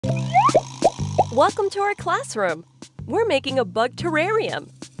Welcome to our classroom. We're making a bug terrarium.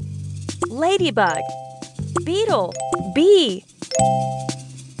 Ladybug, beetle, bee.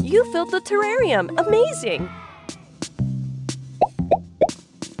 You filled the terrarium. Amazing!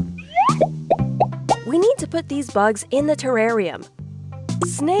 We need to put these bugs in the terrarium.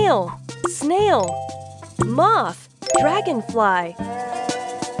 Snail, snail. Moth, dragonfly.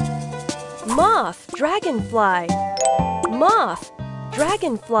 Moth, dragonfly. Moth,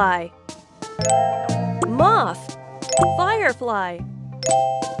 dragonfly. Moth, firefly.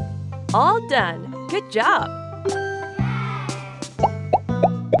 All done. Good job.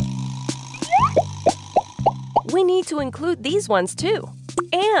 We need to include these ones too.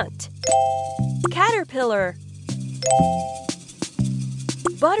 Ant, caterpillar,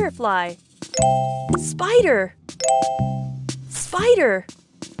 butterfly, spider, spider,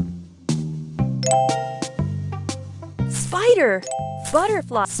 spider,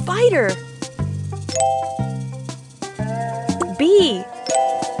 butterfly, spider, bee,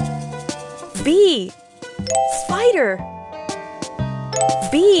 bee, spider,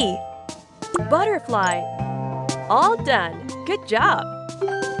 bee, butterfly. All done. Good job.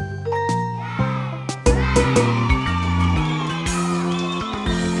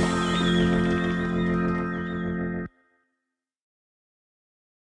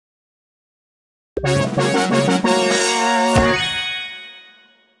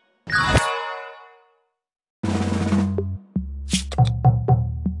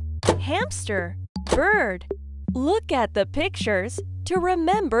 Hamster, bird. Look at the pictures to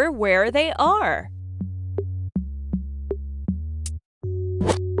remember where they are.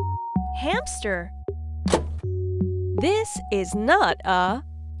 Hamster. This is not a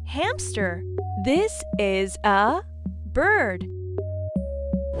hamster. This is a bird.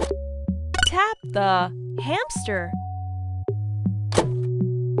 Tap the hamster.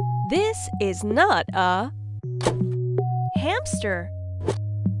 This is not a hamster.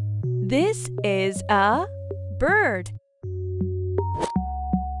 This is a bird.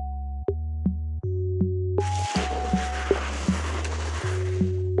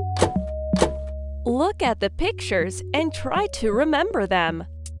 Look at the pictures and try to remember them.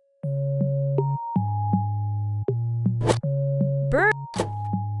 Bird.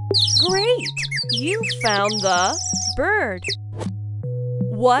 Great! You found the bird.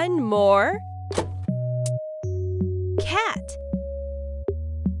 One more. Cat.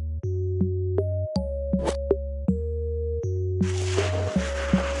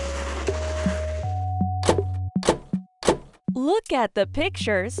 Look at the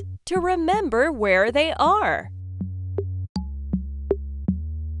pictures to remember where they are.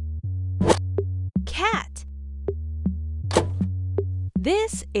 Cat.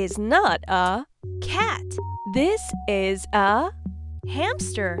 This is not a cat. This is a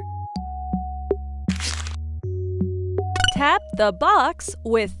hamster. Tap the box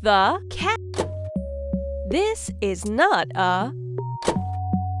with the cat. This is not a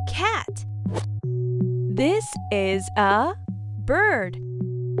cat. This is a bird.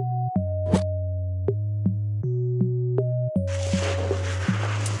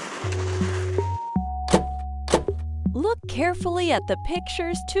 Look carefully at the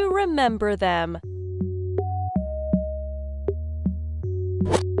pictures to remember them.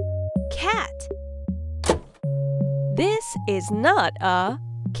 Cat. This is not a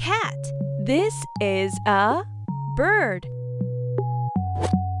cat. This is a bird.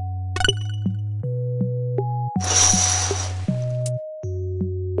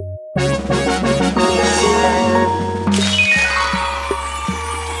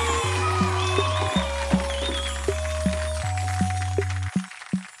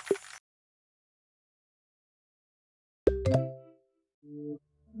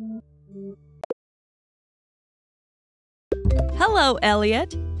 Hello,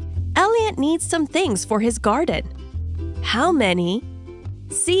 Elliot. Elliot needs some things for his garden. How many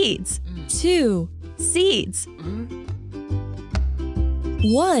seeds? 2 seeds.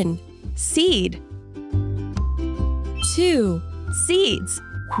 1 seed. 2 seeds.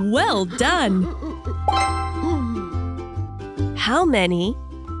 Well done. How many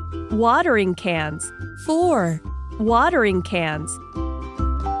watering cans? 4 watering cans.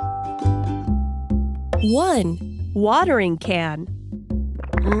 1 watering can.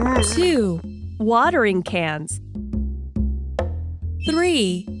 2 watering cans.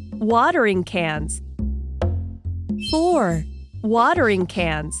 3 watering cans. 4 watering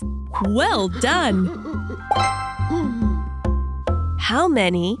cans. Well done! How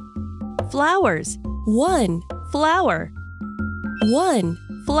many flowers? 1 flower. 1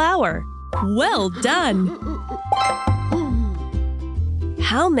 flower. Well done!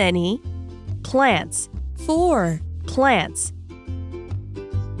 How many plants? 4 plants.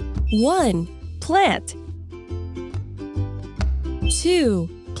 1 plant. 2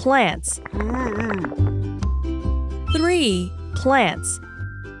 plants. 3 plants.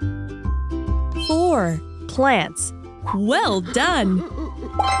 4 plants. Well done!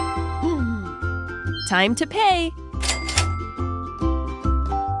 Time to pay.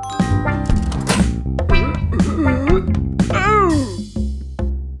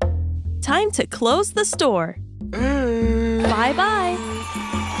 Time to close the store. Bye-bye.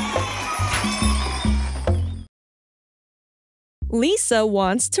 Lisa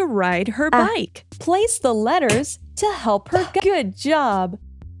wants to ride her bike. Place the letters to help her. Good job.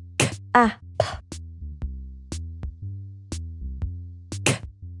 Cap.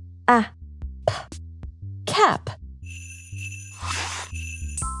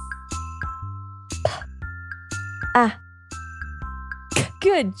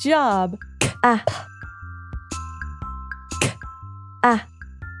 Good job. Cap.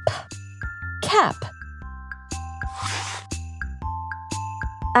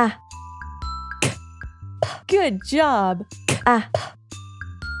 Good job.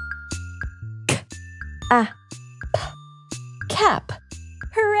 Cap.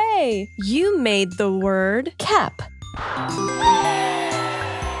 Hooray! You made the word cap.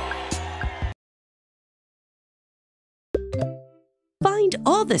 Find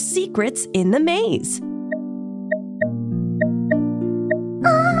all the secrets in the maze.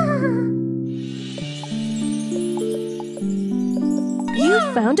 You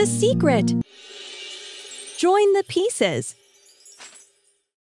found a secret. Join the pieces.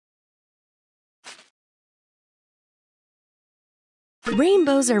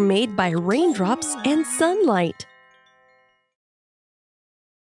 Rainbows are made by raindrops and sunlight.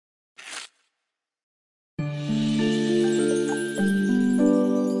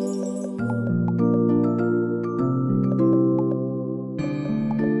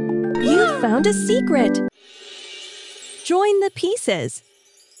 You found a secret. Join the pieces.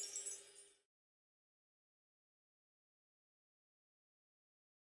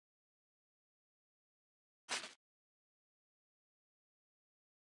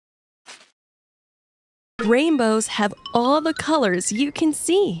 Rainbows have all the colors you can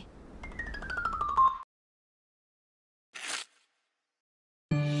see.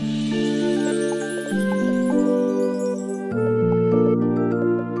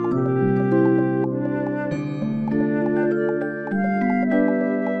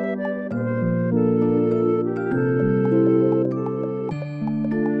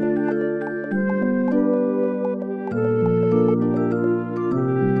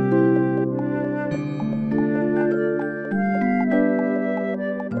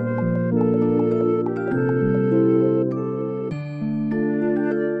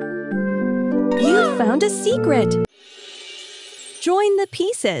 Found a secret. Join the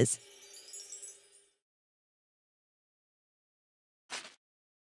pieces.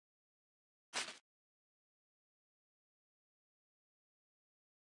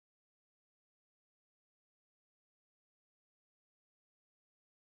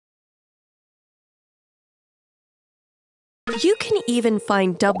 You can even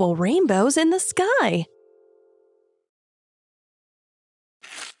find double rainbows in the sky.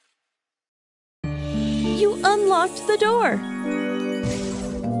 You unlocked the door.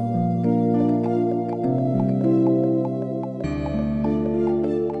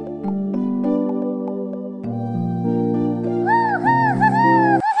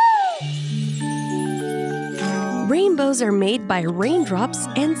 Rainbows are made by raindrops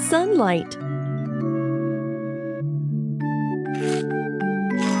and sunlight.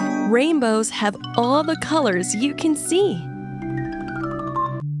 Rainbows have all the colors you can see.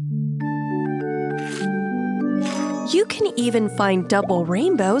 You can even find double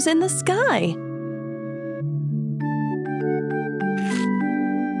rainbows in the sky.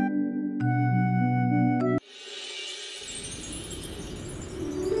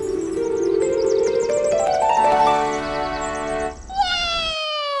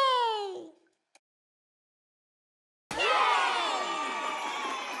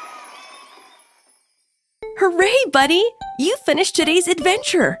 Hooray, buddy! You finished today's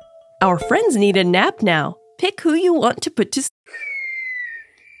adventure. Our friends need a nap now. Pick who you want to put to sleep.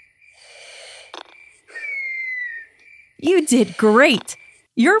 You did great!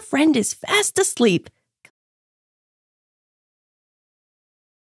 Your friend is fast asleep.